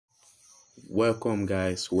Welcome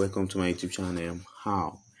guys, welcome to my YouTube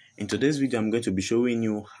channel. In today's video I'm going to be showing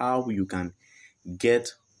you how you can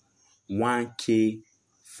get 1k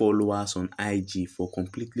followers on IG for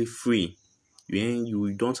completely free.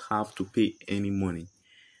 You don't have to pay any money.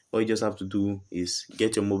 All you just have to do is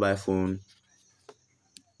get your mobile phone,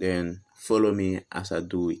 then follow me as I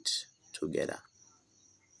do it together.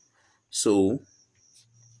 So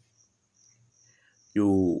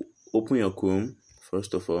you open your Chrome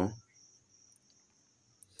first of all,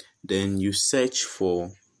 then you search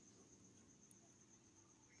for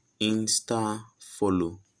Insta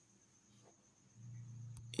follow.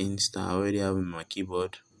 I already have in my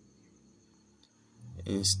keyboard.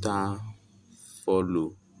 Insta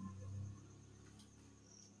follow.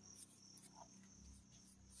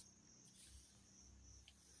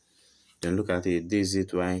 Then look at it. This is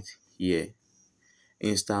it right here.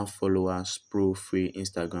 Insta followers, pro free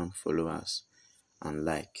Instagram followers and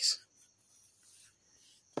likes.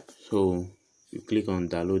 So you click on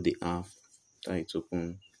download the app. After it's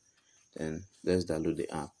open, then let's download the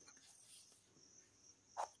app.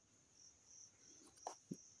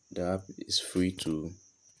 The app is free to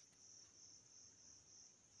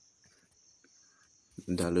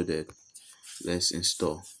download it. Let's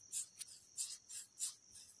install.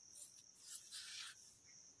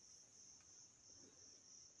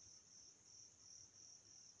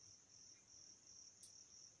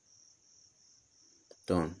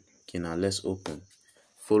 Done. Okay, now let's open.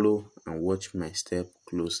 Follow and watch my step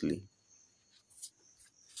closely.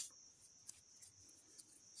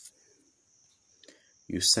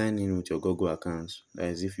 You sign in with your Google account. That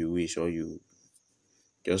is if you wish, or you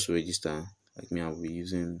just register. Like me, I'll be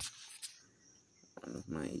using one of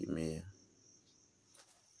my email.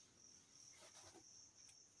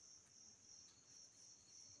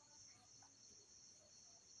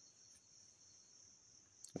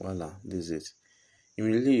 Voila, this is it.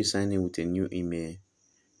 Immediately you sign in with a new email,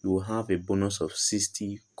 you will have a bonus of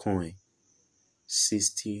 60 coin.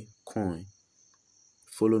 60 coin.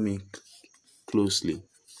 Follow me closely.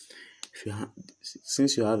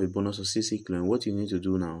 Since you have a bonus of 60 coin, what you need to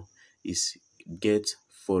do now is get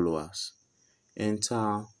followers.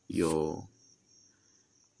 Enter your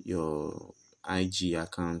IG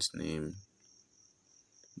account name.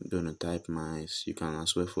 I'm gonna type mine. You can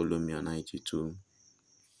as well follow me on IG too.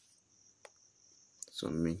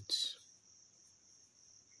 Submit.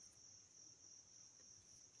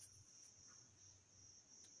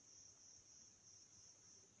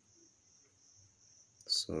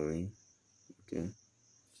 Sorry. Okay.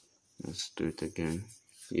 Let's do it again.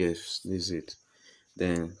 Yes, this is it.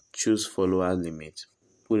 Then choose follower limit.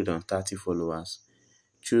 Put it on 30 followers.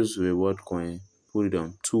 Choose reward coin. Put it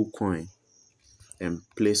on 2 coin. And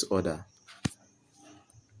place order.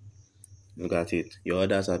 Look at it. Your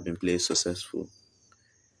orders have been placed successfully.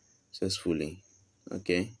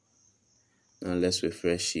 Okay. Now let's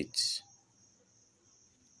refresh it.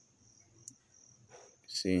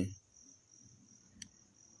 See.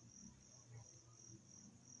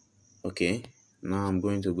 Okay. Now I'm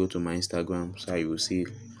going to go to my Instagram so you will see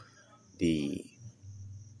the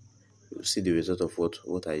result of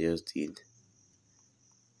what I just did.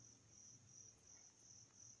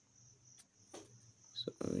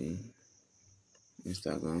 Sorry.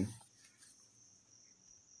 Instagram.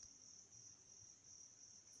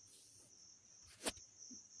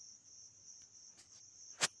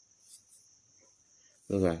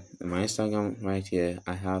 Look at my Instagram right here.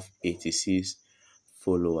 I have 86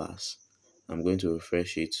 followers. I'm going to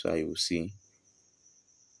refresh it so you will see.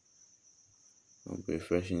 I'll be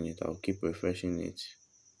refreshing it. I'll keep refreshing it.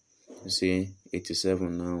 You see,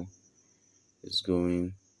 87 now. It's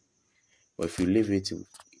going. But if you leave it,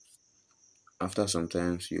 after some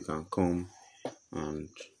times you can come and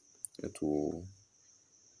it will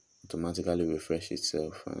automatically refresh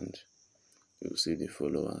itself and you'll see the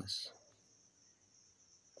followers.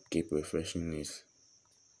 Keep refreshing it.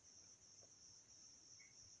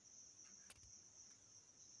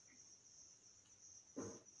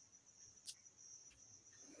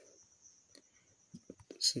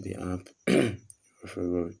 See the app. If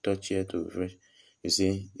we touch here to refresh, you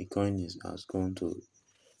see the coin has gone to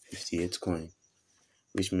 58 coin,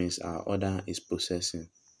 which means our order is processing.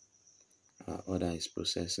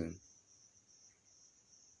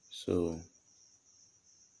 So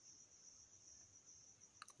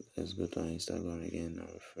let's go to our Instagram again and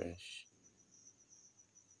refresh.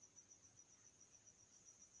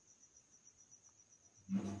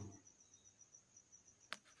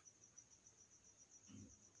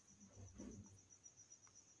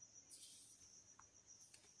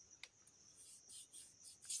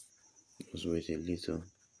 Just wait a little.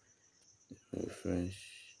 refresh.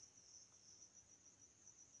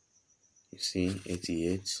 You see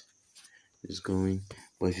 88 is going,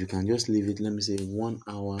 but if you can just leave it, let me say 1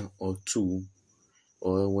 hour or 2,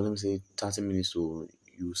 or well, let me say 30 minutes, so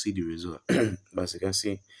you see the result. But as you can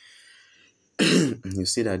see, you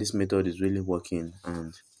see that this method is really working.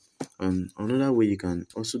 And another way you can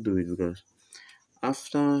also do it, because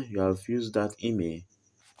after you have used that email,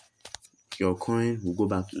 your coin will go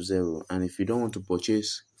back to 0. And if you don't want to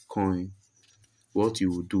purchase coin, what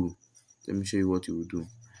you will do, let me show you what you will do.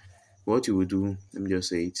 What you will do, let me just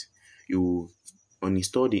say it, you will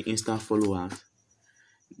uninstall the Insta Follow app,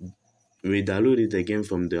 re-download it again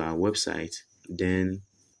from their website, then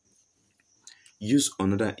use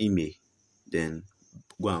another email, then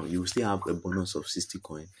wow, you will still have a bonus of 60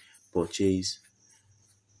 coin. Purchase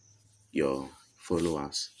your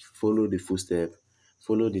followers. Follow the full step.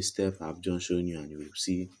 Follow the step I've just shown you, and you will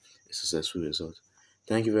see a successful result.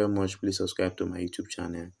 Thank you very much. Please subscribe to my YouTube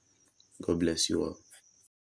channel. God bless you all.